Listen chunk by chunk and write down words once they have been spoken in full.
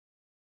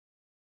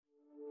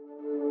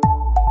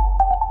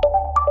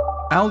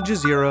Al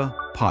Jazeera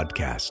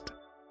Podcast.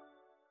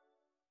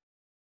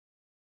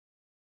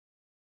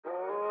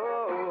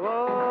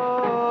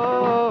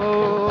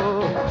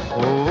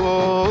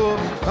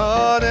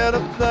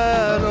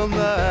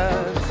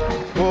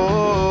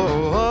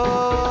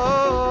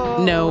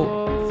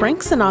 No,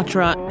 Frank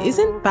Sinatra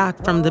isn't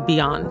back from the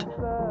beyond.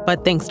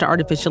 But thanks to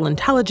artificial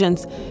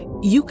intelligence,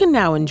 you can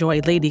now enjoy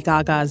Lady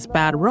Gaga's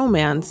Bad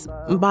Romance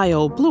by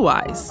Old Blue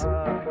Eyes.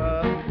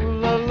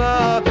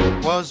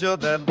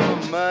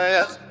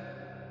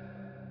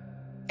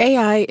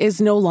 AI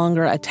is no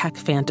longer a tech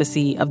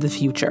fantasy of the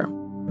future,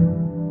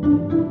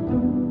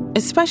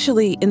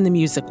 especially in the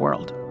music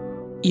world.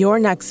 Your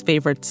next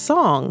favorite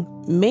song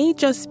may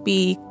just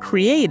be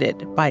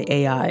created by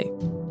AI.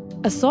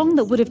 A song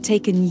that would have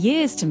taken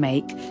years to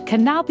make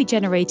can now be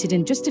generated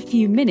in just a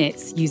few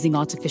minutes using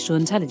artificial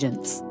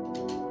intelligence.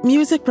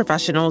 Music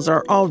professionals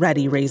are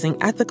already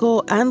raising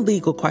ethical and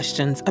legal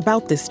questions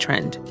about this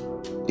trend.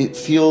 It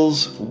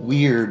feels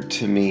weird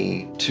to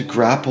me to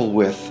grapple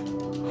with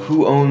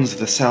who owns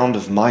the sound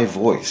of my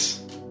voice.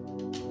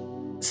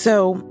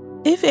 So,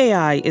 if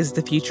AI is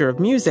the future of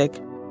music,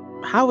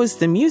 how is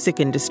the music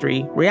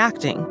industry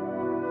reacting?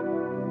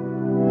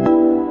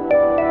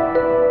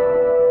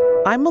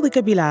 I'm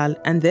Malika Bilal,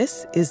 and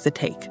this is The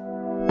Take.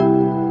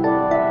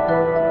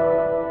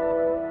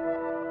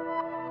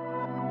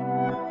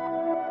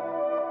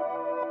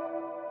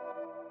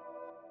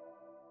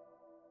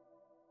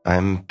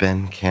 I'm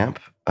Ben Camp.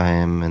 I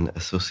am an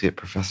associate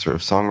professor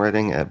of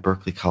songwriting at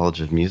Berklee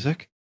College of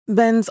Music.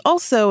 Ben's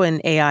also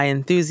an AI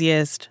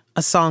enthusiast,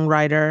 a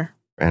songwriter,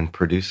 and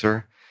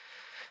producer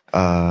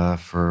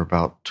for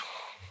about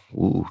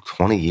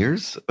 20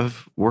 years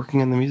of working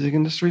in the music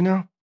industry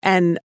now.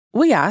 And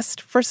we asked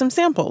for some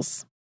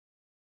samples.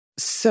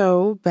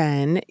 So,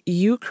 Ben,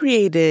 you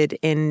created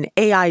an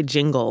AI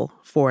jingle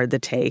for The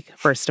Take,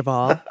 first of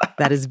all.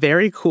 That is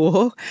very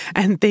cool,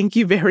 and thank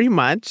you very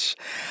much.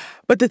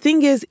 But the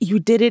thing is, you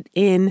did it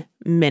in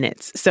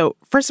minutes. So,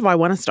 first of all, I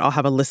want us to all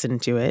have a listen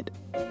to it.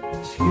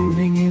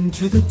 Tuning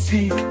into The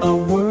Take, a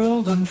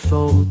world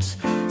unfolds.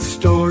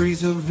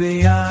 Stories of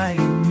AI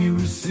and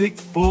music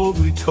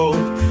boldly told.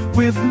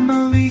 With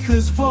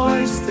Malika's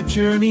voice, the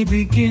journey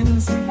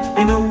begins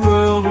in a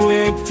world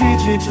where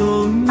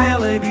digital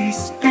melody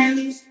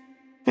spins.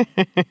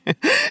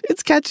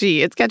 It's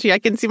catchy. It's catchy. I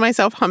can see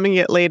myself humming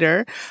it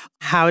later.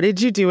 How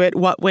did you do it?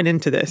 What went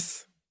into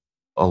this?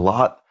 A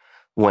lot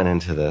went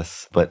into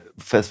this, but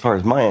as far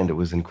as my end, it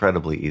was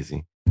incredibly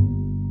easy.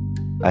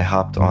 I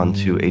hopped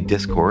onto a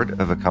Discord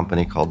of a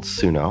company called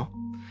Suno,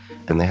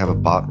 and they have a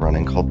bot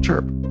running called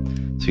Chirp.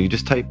 So you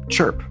just type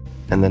Chirp,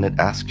 and then it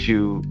asks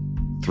you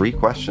 3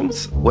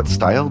 questions. What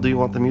style do you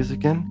want the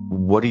music in?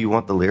 What do you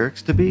want the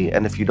lyrics to be?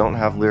 And if you don't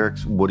have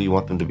lyrics, what do you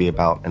want them to be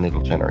about? And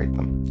it'll generate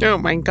them. Oh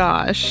my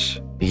gosh.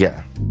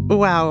 Yeah.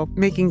 Wow,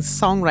 making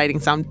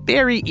songwriting sound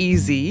very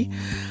easy.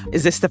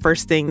 Is this the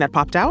first thing that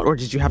popped out, or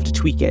did you have to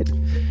tweak it?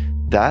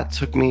 That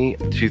took me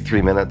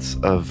 2-3 minutes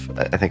of,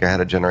 I think I had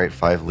to generate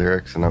 5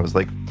 lyrics, and I was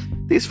like,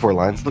 these 4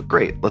 lines look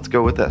great. Let's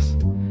go with this.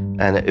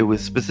 And it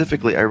was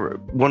specifically,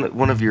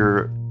 one of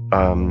your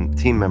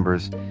team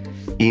members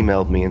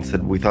emailed me and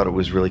said, we thought it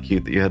was really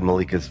cute that you had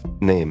Malika's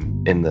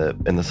name in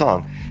the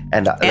song.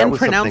 And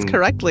pronounced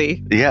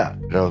correctly. Yeah.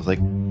 And I was like,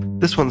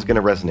 this one's going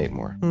to resonate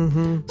more.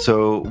 Mm-hmm.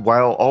 So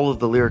while all of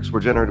the lyrics were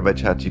generated by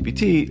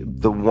ChatGPT,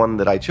 the one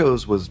that I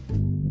chose was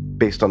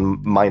based on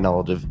my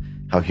knowledge of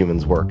how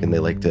humans work, and they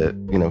like to,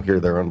 hear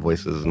their own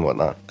voices and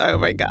whatnot. Oh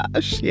my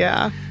gosh,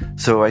 yeah.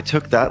 So I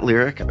took that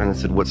lyric and I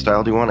said, what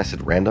style do you want? I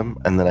said random,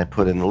 and then I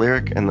put in the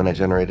lyric, and then I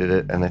generated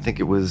it, and I think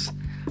it was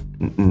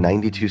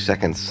 92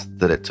 seconds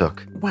that it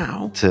took.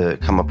 Wow. To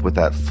come up with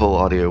that full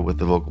audio with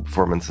the vocal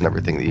performance and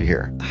everything that you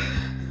hear.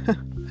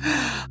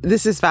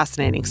 This is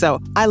fascinating. So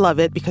I love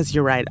it because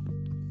you're right.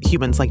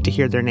 Humans like to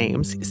hear their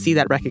names, see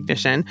that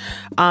recognition.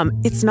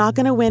 It's not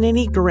going to win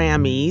any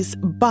Grammys,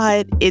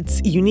 but it's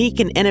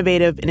unique and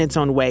innovative in its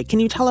own way. Can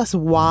you tell us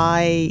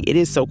why it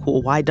is so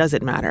cool? Why does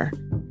it matter?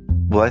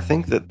 Well, I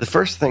think that the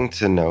first thing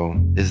to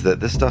know is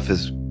that this stuff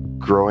is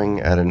growing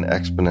at an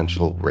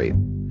exponential rate.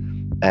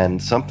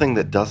 And something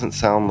that doesn't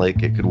sound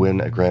like it could win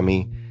a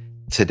Grammy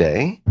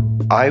today,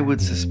 I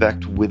would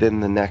suspect within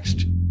the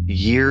next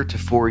year to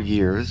 4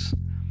 years,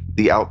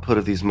 the output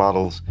of these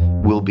models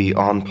will be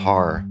on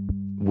par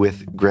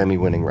with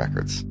Grammy-winning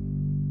records.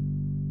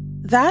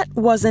 That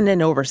wasn't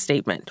an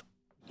overstatement.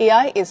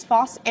 AI is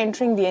fast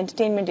entering the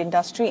entertainment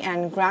industry,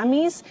 and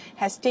Grammys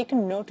has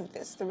taken note of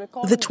this.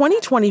 The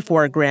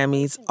 2024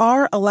 Grammys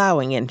are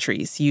allowing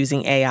entries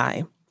using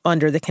AI,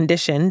 under the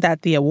condition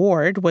that the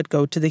award would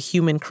go to the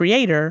human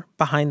creator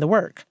behind the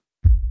work.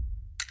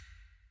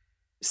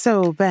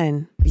 So,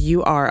 Ben,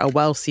 you are a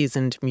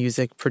well-seasoned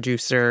music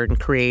producer and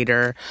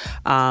creator.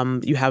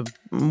 You have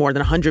more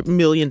than 100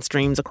 million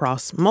streams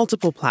across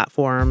multiple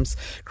platforms,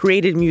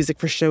 created music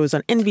for shows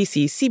on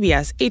NBC,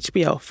 CBS,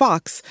 HBO,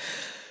 Fox.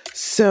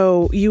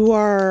 So you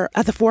are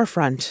at the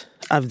forefront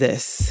of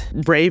this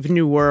brave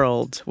new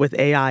world with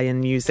AI and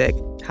music.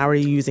 How are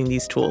you using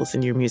these tools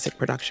in your music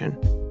production?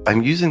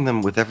 I'm using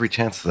them with every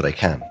chance that I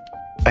can.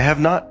 I have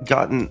not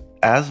gotten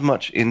as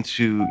much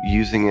into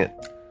using it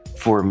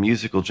for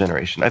musical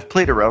generation. I've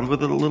played around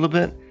with it a little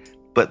bit,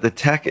 but the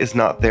tech is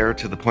not there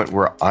to the point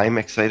where I'm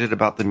excited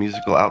about the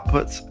musical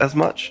outputs as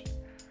much.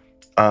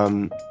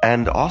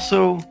 And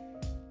also,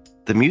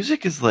 the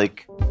music is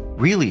like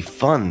really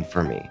fun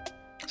for me.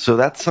 So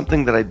that's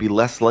something that I'd be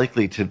less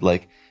likely to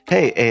like,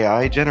 hey,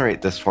 AI,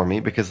 generate this for me,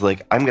 because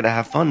like I'm going to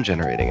have fun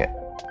generating it.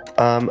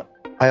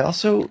 I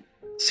also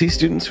see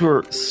students who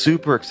are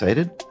super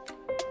excited.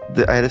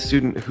 I had a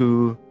student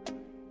who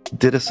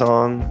did a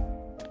song.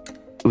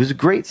 It was a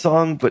great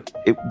song, but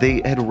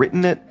they had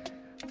written it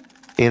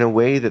in a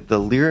way that the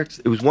lyrics,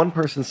 it was one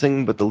person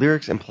singing, but the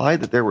lyrics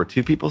implied that there were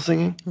two people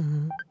singing.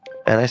 Mm-hmm.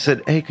 And I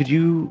said, hey, could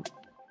you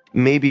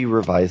maybe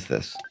revise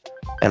this?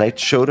 And I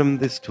showed him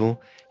this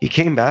tool. He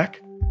came back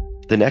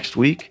the next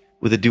week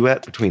with a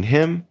duet between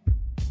him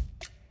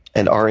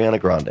and Ariana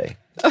Grande.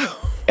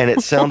 And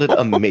it sounded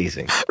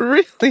amazing.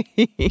 Really?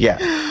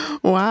 Yeah.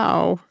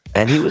 Wow.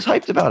 And he was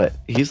hyped about it.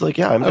 He's like,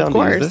 yeah, I'm down to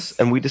use this.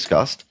 And we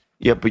discussed,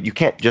 yeah, but you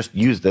can't just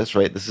use this,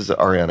 right? This is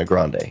Ariana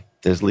Grande.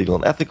 There's legal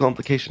and ethical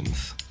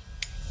implications.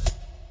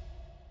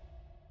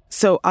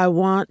 So I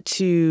want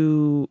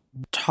to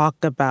talk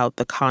about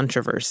the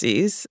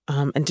controversies.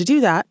 And to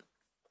do that,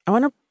 I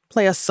want to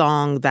play a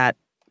song that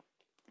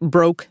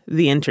broke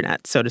the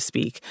internet, so to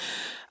speak.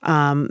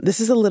 This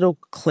is a little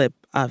clip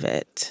of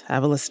it.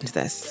 Have a listen to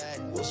this.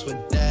 What's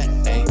with that?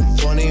 Ay,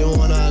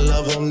 21, I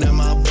love him, then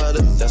my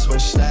brother, that's my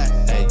slap.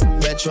 Ay,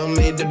 Metro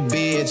made the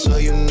beat, so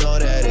you know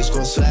that it's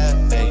gon' slap.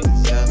 Ay,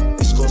 yeah,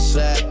 it's gon'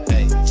 slap.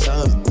 Ay,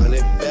 tell him, run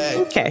it back.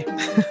 Okay.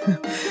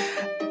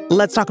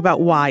 Let's talk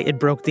about why it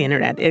broke the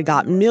internet. It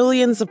got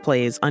millions of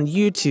plays on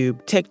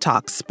YouTube,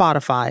 TikTok,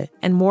 Spotify,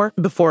 and more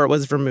before it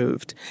was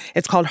removed.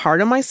 It's called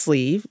Heart on My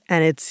Sleeve,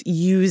 and it's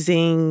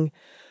using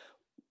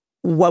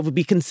what would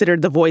be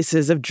considered the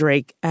voices of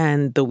Drake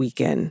and The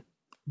Weeknd.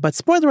 But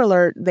spoiler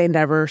alert, they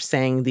never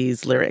sang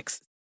these lyrics.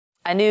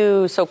 A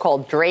new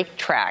so-called Drake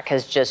track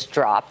has just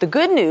dropped. The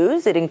good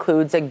news, it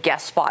includes a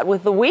guest spot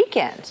with The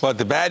Weeknd. But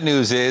the bad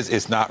news is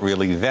it's not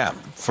really them.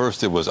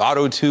 First it was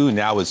auto-tune,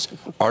 now it's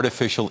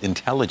artificial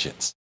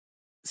intelligence.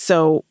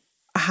 So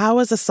how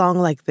is a song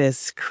like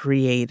this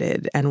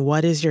created, and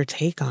what is your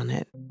take on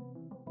it?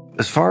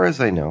 As far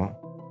as I know,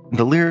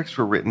 the lyrics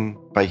were written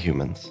by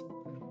humans,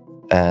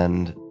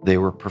 and they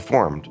were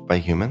performed by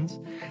humans,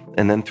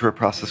 and then through a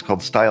process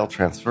called style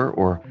transfer,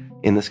 or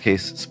in this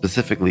case,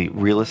 specifically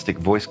realistic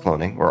voice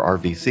cloning, or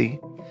RVC,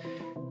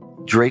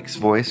 Drake's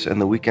voice and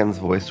The Weeknd's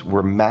voice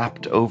were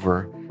mapped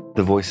over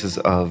the voices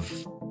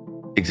of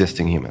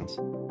existing humans.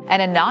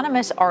 An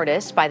anonymous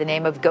artist by the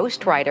name of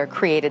Ghostwriter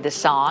created the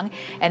song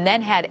and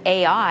then had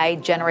AI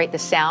generate the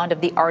sound of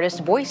the artist's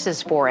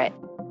voices for it.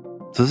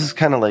 So this is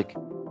kind of like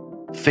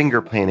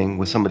finger painting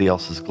with somebody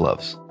else's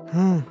gloves.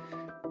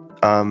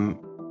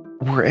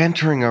 We're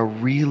entering a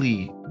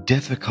really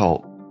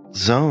difficult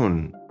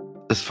zone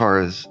as far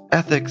as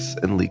ethics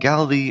and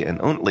legality and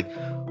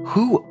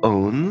who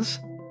owns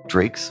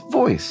Drake's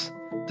voice?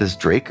 Does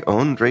Drake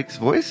own Drake's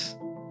voice?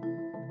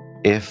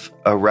 If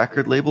a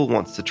record label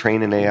wants to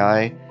train an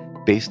AI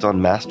based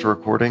on master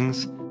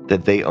recordings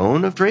that they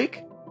own of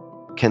Drake,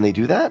 can they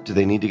do that? Do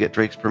they need to get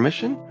Drake's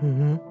permission?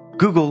 Mm-hmm.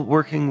 Google,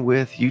 working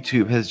with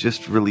YouTube, has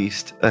just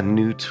released a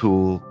new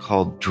tool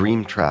called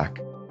Dream Track.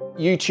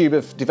 YouTube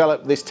have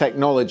developed this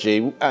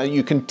technology.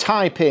 You can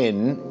type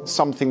in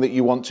something that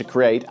you want to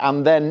create,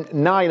 and then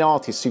 9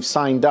 artists who've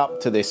signed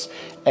up to this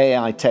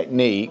AI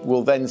technique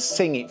will then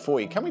sing it for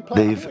you. Can we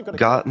play? They've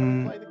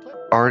gotten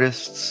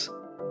artists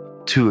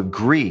to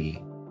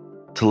agree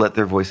to let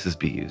their voices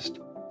be used.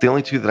 The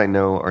only two that I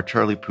know are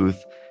Charlie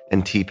Puth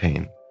and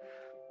T-Pain.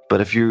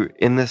 But if you're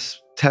in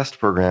this test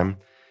program,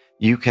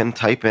 you can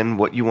type in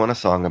what you want a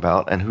song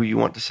about and who you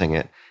want to sing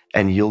it,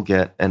 and you'll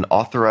get an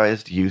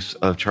authorized use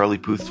of Charlie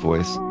Puth's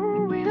voice.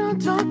 We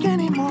don't talk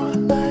anymore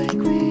like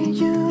we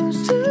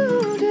used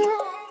to do.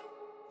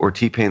 Or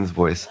T-Pain's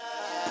voice.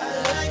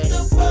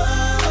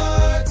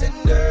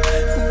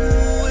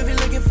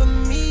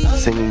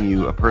 Singing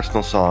you a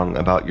personal song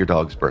about your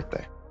dog's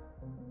birthday.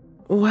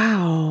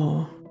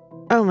 Wow.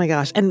 Oh my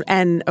gosh.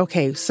 And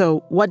okay,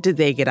 so what did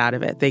they get out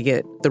of it? They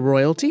get the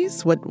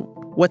royalties?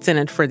 What's in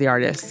it for the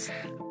artists?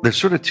 There's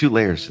sort of 2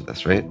 layers to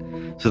this, right?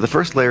 So the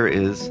first layer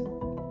is,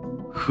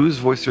 whose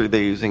voice are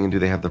they using and do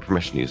they have the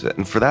permission to use it?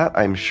 And for that,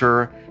 I'm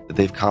sure that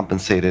they've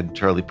compensated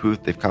Charlie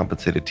Puth, they've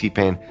compensated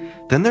T-Pain.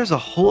 Then there's a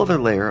whole other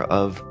layer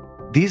of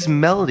these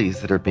melodies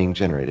that are being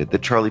generated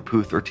that Charlie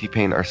Puth or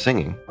T-Pain are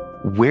singing.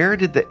 Where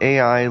did the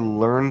AI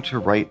learn to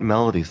write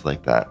melodies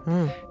like that?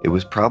 It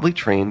was probably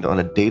trained on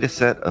a data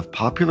set of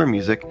popular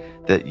music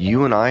that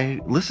you and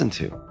I listen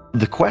to.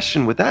 The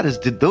question with that is,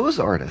 did those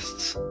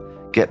artists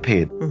get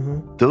paid?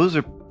 Mm-hmm. Those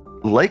are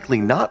likely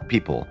not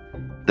people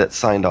that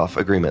signed off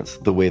agreements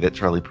the way that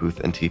Charlie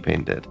Puth and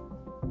T-Pain did.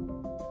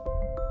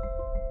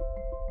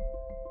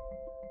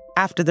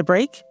 After the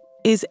break,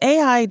 is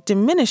AI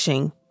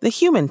diminishing the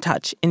human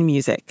touch in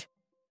music?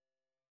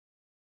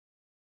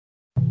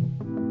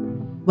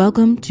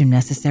 Welcome to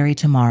Necessary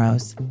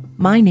Tomorrows.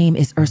 My name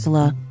is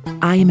Ursula.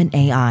 I am an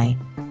AI.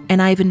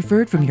 And I've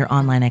inferred from your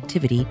online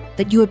activity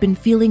that you have been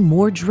feeling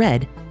more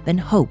dread than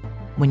hope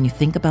when you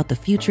think about the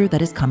future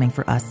that is coming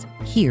for us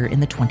here in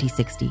the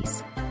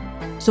 2060s.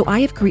 So I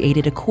have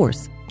created a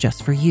course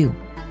just for you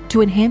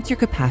to enhance your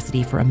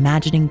capacity for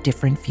imagining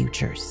different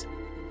futures.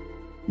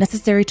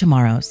 Necessary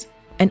Tomorrows,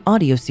 an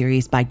audio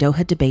series by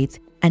Doha Debates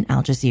and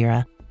Al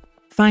Jazeera.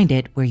 Find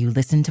it where you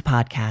listen to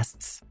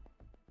podcasts.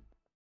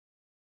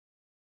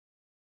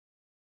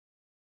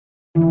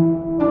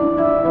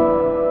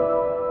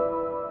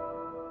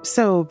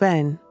 So,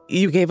 Ben,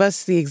 you gave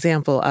us the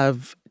example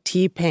of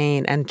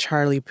T-Pain and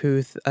Charlie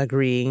Puth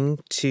agreeing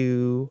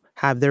to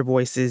have their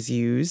voices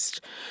used.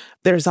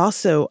 There's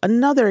also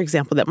another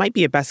example that might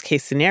be a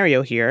best-case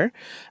scenario here,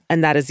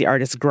 and that is the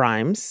artist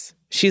Grimes.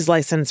 She's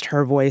licensed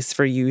her voice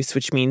for use,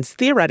 which means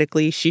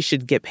theoretically she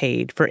should get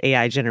paid for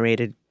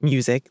AI-generated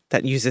music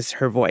that uses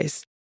her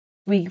voice.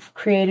 We've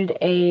created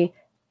a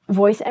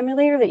voice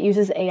emulator that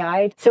uses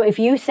AI. So if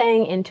you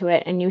sang into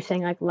it and you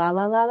sang like la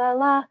la la la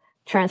la,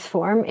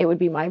 transform, it would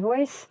be my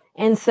voice.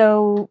 And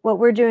so what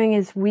we're doing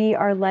is we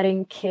are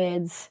letting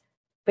kids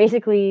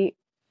basically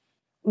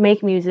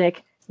make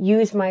music,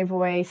 use my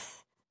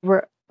voice.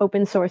 We're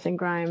open sourcing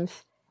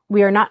Grimes.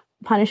 We are not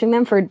punishing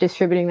them for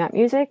distributing that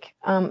music.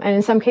 And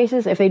in some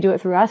cases, if they do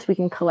it through us, we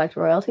can collect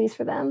royalties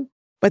for them.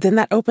 But then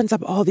that opens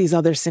up all these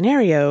other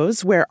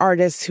scenarios where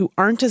artists who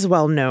aren't as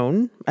well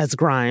known as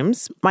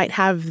Grimes might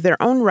have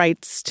their own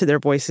rights to their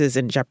voices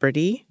in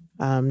jeopardy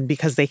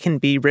because they can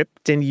be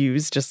ripped and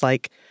used just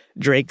like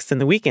Drake's and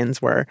The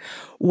Weeknd's were.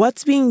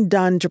 What's being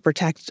done to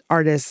protect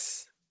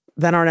artists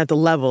that aren't at the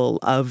level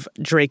of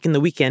Drake and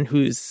The Weeknd,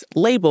 whose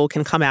label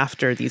can come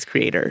after these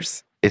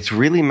creators? It's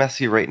really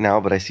messy right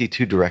now, but I see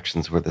two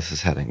directions where this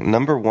is heading.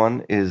 Number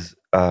one is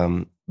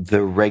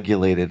the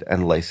regulated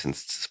and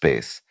licensed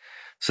space.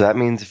 So that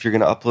means if you're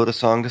going to upload a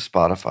song to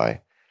Spotify,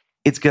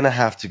 it's going to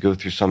have to go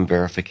through some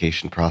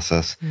verification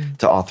process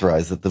to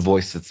authorize that the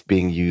voice that's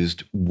being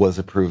used was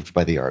approved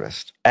by the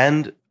artist.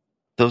 And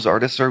those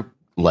artists are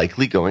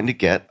likely going to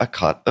get a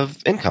cut of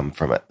income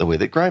from it, the way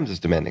that Grimes is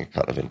demanding a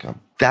cut of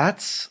income.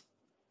 That's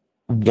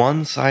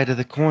one side of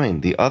the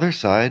coin. The other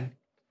side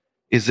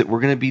is that we're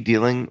going to be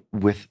dealing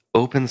with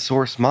open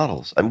source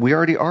models. And we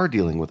already are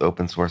dealing with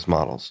open source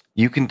models.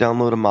 You can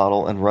download a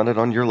model and run it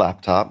on your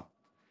laptop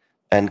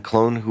and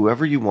clone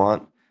whoever you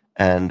want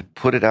and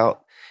put it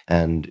out.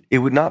 And it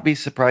would not be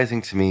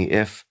surprising to me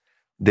if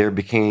there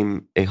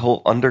became a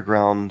whole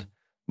underground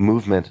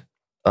movement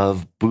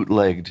of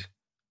bootlegged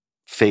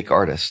fake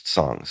artist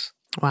songs.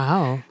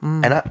 Wow.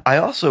 And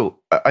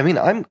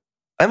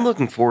I'm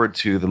looking forward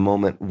to the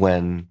moment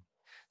when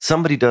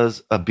somebody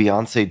does a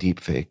Beyonce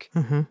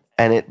deepfake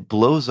and it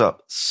blows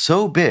up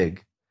so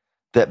big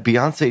that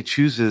Beyonce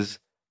chooses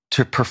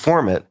to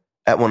perform it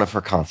at one of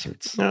her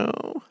concerts. No.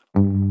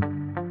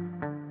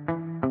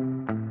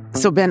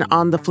 So, Ben,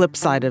 on the flip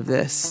side of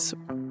this,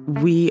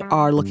 we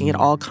are looking at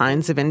all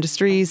kinds of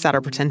industries that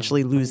are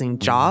potentially losing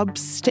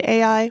jobs to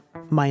AI.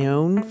 My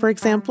own, for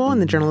example, in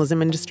the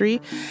journalism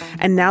industry.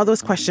 And now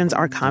those questions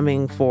are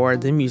coming for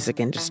the music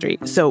industry.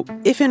 So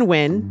if and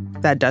when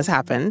that does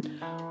happen,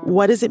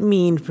 what does it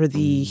mean for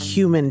the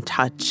human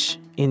touch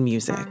in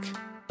music?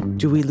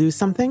 Do we lose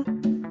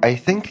something? I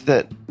think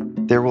that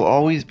there will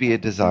always be a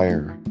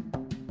desire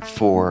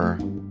for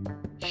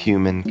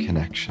human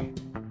connection.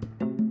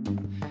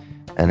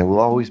 And it will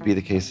always be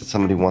the case that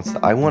somebody wants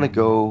to, I want to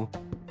go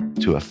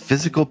to a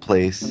physical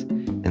place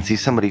and see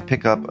somebody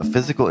pick up a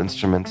physical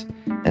instrument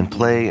and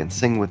play and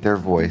sing with their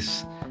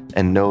voice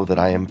and know that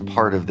I am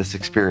part of this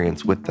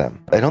experience with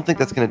them. I don't think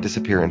that's going to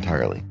disappear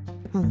entirely.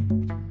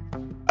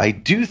 I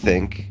do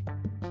think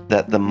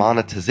that the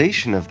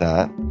monetization of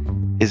that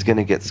is going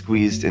to get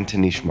squeezed into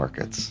niche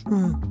markets.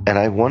 And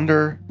I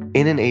wonder,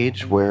 in an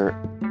age where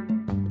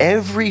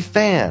every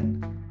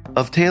fan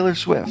of Taylor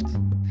Swift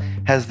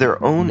has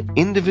their own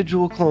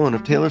individual clone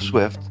of Taylor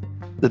Swift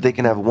that they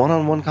can have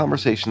one-on-one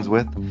conversations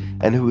with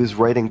and who is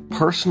writing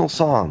personal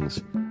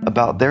songs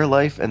about their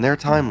life and their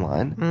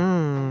timeline,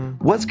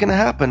 what's going to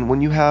happen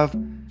when you have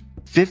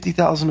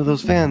 50,000 of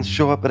those fans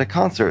show up at a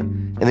concert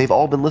and they've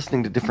all been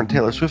listening to different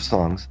Taylor Swift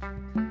songs?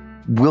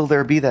 Will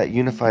there be that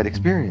unified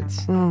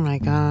experience? Oh, my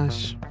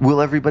gosh.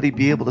 Will everybody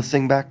be able to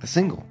sing back the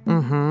single?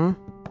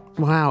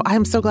 Wow.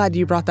 I'm so glad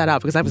you brought that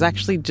up because I was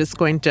actually just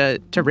going to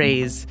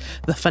raise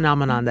the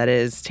phenomenon that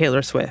is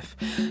Taylor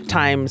Swift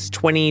times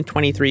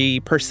 2023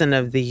 Person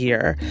of the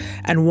Year.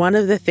 And one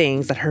of the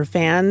things that her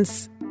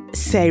fans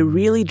say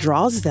really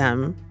draws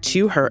them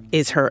to her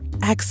is her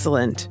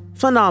excellent,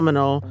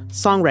 phenomenal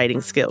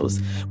songwriting skills.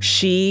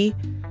 She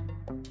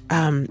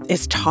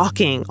is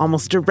talking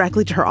almost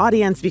directly to her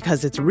audience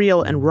because it's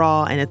real and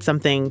raw, and it's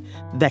something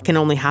that can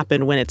only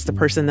happen when it's the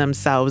person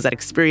themselves that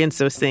experience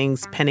those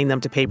things, penning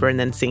them to paper and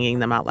then singing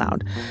them out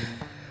loud.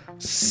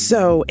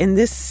 So in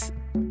this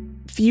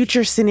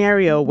future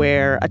scenario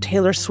where a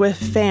Taylor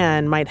Swift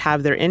fan might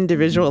have their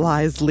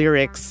individualized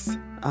lyrics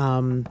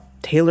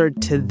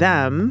tailored to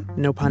them,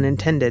 no pun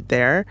intended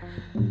there,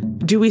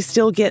 do we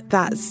still get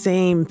that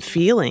same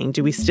feeling?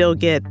 Do we still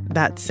get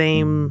that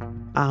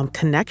same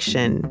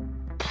connection?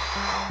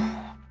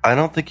 I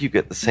don't think you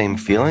get the same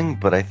feeling,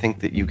 but I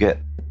think that you get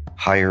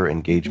higher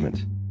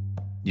engagement.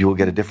 You will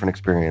get a different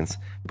experience,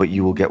 but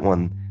you will get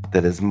one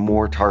that is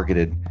more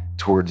targeted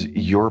towards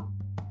your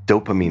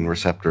dopamine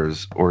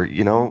receptors, or,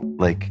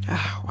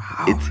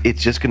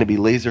 it's just going to be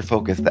laser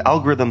focused. The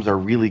algorithms are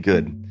really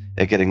good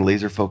at getting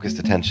laser focused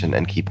attention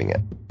and keeping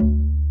it.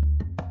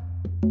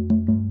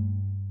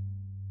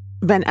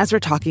 Ben, as we're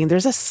talking,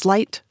 there's a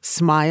slight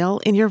smile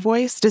in your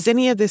voice. Does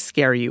any of this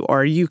scare you,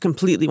 or are you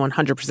completely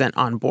 100%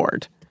 on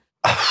board?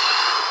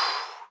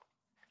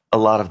 A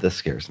lot of this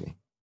scares me.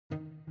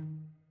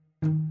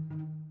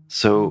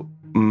 So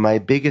my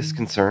biggest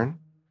concern,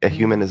 a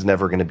human is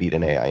never going to beat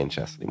an AI in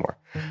chess anymore.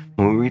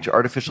 When we reach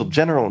artificial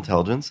general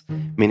intelligence,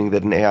 meaning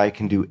that an AI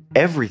can do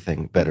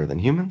everything better than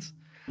humans,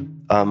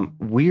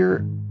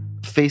 we're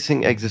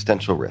facing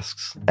existential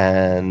risks.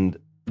 And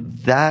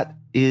that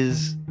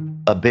is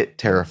a bit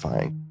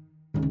terrifying.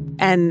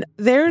 And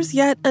there's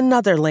yet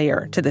another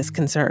layer to this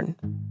concern.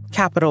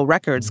 Capitol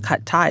Records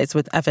cut ties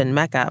with Evan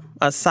Mecca,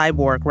 a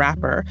cyborg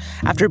rapper,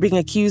 after being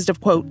accused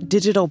of, quote,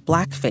 digital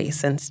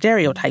blackface and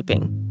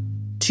stereotyping.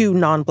 2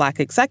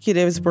 non-Black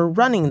executives were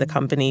running the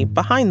company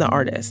behind the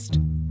artist.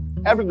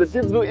 After the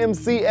digital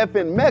MC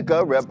FN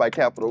Mecca, rep by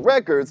Capitol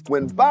Records,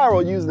 went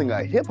viral using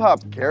a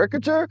hip-hop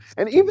caricature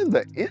and even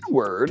the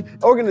N-word,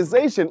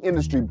 organization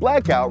Industry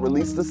Blackout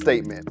released a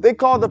statement. They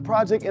called the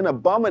project an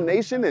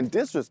abomination and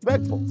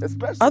disrespectful,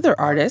 especially... Other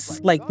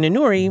artists, like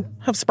Nunuri,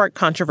 have sparked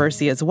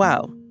controversy as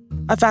well.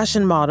 A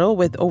fashion model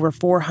with over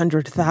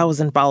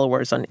 400,000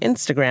 followers on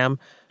Instagram,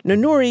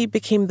 Nunuri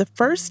became the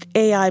first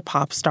AI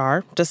pop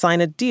star to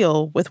sign a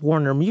deal with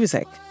Warner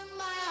Music.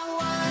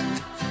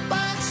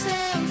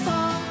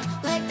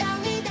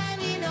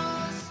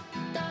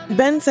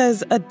 Ben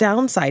says a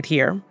downside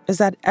here is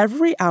that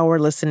every hour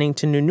listening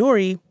to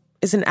Nunuri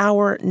is an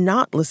hour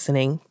not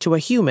listening to a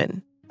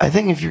human. I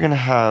think if you're going to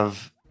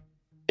have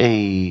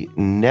a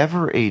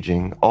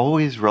never-aging,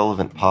 always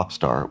relevant pop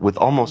star with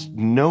almost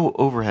no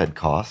overhead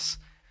costs,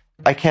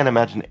 I can't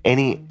imagine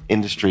any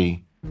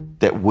industry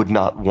that would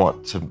not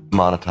want to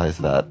monetize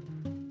that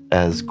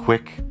as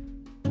quick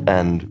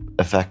and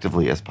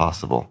effectively as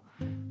possible.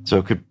 So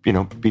it could,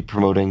 be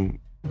promoting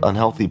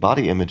unhealthy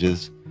body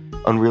images,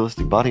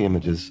 unrealistic body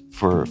images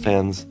for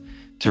fans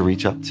to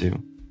reach up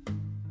to.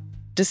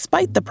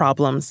 Despite the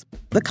problems,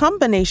 the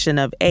combination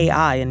of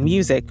AI and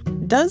music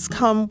does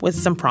come with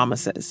some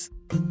promises.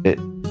 It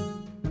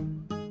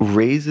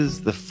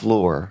raises the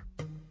floor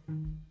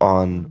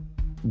on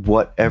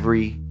what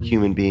every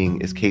human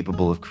being is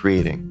capable of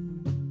creating.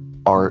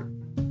 Art,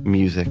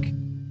 music,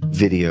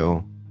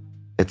 video,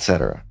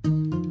 etc.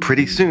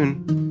 Pretty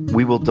soon,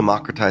 we will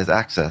democratize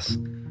access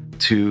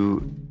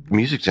to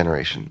music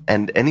generation,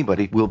 and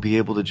anybody will be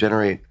able to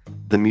generate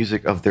the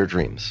music of their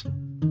dreams.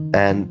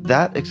 And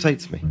that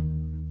excites me.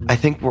 I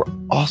think we're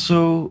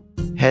also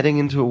heading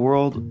into a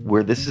world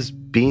where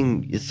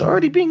it's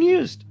already being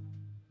used.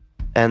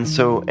 And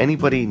so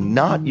anybody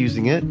not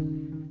using it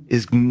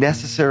is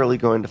necessarily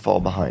going to fall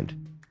behind.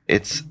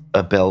 It's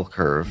a bell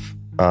curve.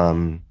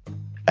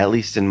 At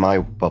least in my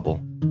bubble,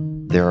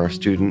 there are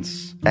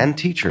students and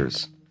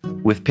teachers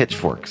with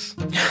pitchforks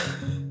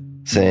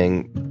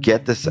saying,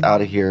 get this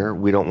out of here.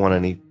 We don't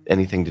want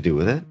anything to do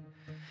with it.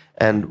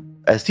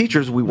 And as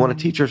teachers, we want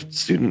to teach our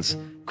students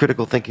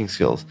critical thinking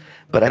skills.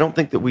 But I don't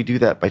think that we do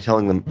that by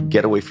telling them,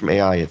 get away from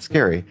AI, it's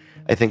scary.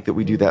 I think that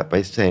we do that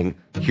by saying,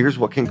 here's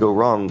what can go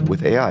wrong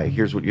with AI.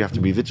 Here's what you have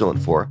to be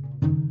vigilant for.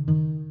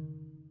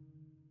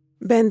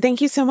 Ben,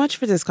 thank you so much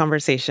for this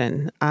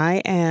conversation.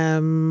 I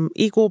am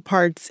equal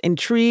parts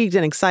intrigued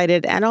and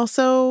excited and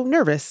also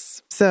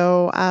nervous.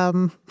 So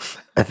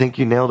I think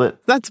you nailed it.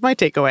 That's my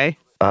takeaway.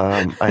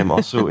 I am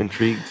also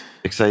intrigued,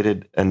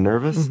 excited, and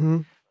nervous.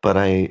 Mm-hmm. But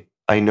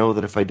I know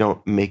that if I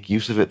don't make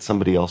use of it,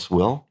 somebody else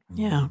will.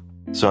 Yeah.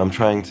 So I'm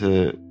trying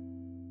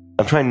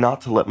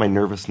not to let my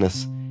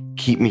nervousness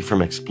keep me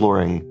from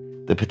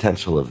exploring the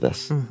potential of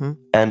this. Mm-hmm.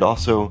 And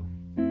also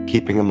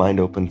keeping a mind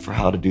open for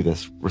how to do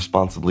this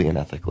responsibly and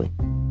ethically.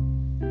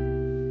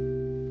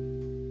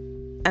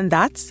 And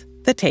that's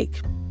The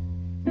Take.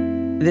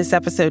 This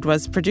episode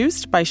was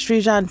produced by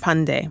Srijan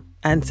Pandey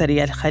and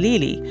Sariel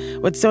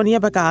Khalili, with Sonia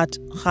Bagat,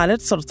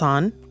 Khaled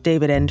Sultan,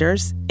 David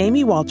Enders,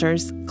 Amy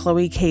Walters,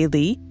 Chloe K.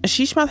 Lee,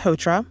 Ashish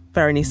Malhotra,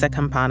 Veronisa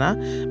Campana,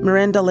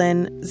 Miranda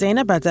Lynn,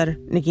 Zaina Badr,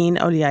 Nagin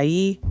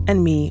Oliai,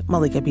 and me,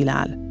 Malika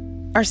Bilal.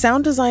 Our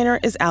sound designer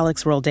is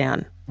Alex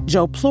Roldan.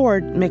 Joe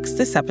Plord mixed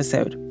this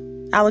episode.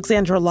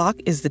 Alexandra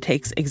Locke is The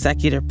Take's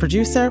executive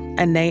producer,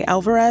 and Nay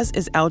Alvarez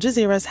is Al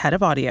Jazeera's head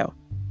of audio.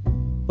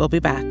 We'll be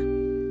back.